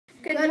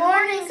Good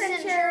morning,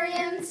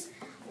 Centurions.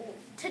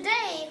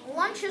 Today,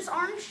 lunch is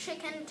orange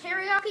chicken,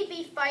 teriyaki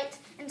beef bites,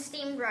 and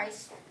steamed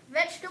rice.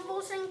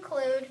 Vegetables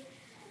include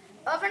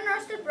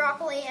oven-roasted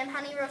broccoli and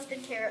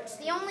honey-roasted carrots.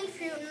 The only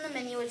fruit in the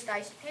menu is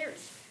diced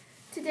pears.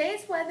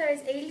 Today's weather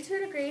is 82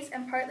 degrees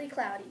and partly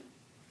cloudy.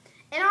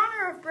 In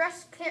honor of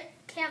Breast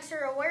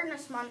Cancer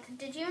Awareness Month,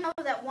 did you know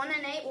that 1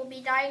 in 8 will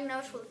be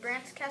diagnosed with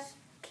breast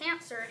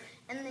cancer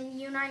in the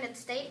United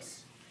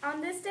States? On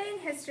this day in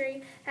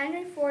history,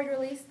 Henry Ford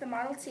released the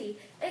Model T.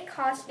 It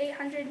cost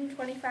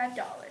 $825.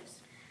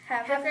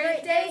 Have a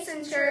great day,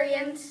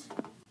 Centurions!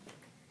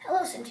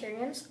 Hello,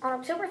 Centurions. On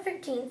October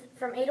 13th,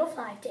 from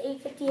 8:05 to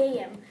 8:50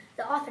 a.m.,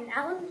 the author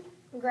Alan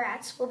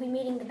Gratz will be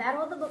meeting the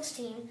Battle of the Books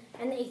team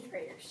and the 8th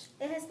graders.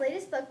 In his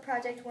latest book,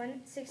 Project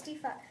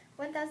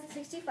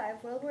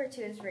 1065, World War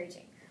II is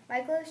raging.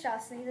 Michael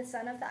Shosny, the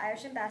son of the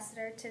Irish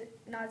ambassador to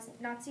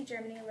Nazi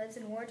Germany, lives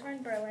in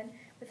war-torn Berlin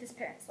with his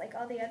parents. Like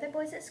all the other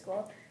boys at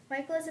school,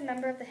 Michael is a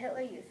member of the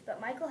Hitler Youth,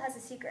 but Michael has a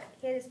secret.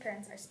 He and his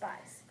parents are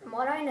spies. From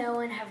what I know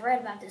and have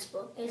read about this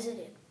book,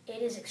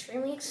 it is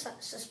extremely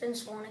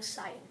suspenseful and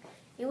exciting.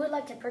 If you would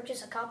like to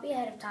purchase a copy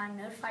ahead of time,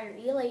 notify your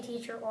ELA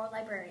teacher or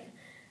librarian.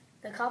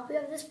 The copy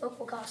of this book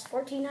will cost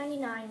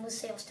 $14.99 with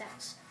sales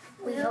tax.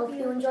 We hope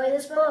you enjoy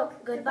this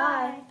book.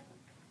 Goodbye.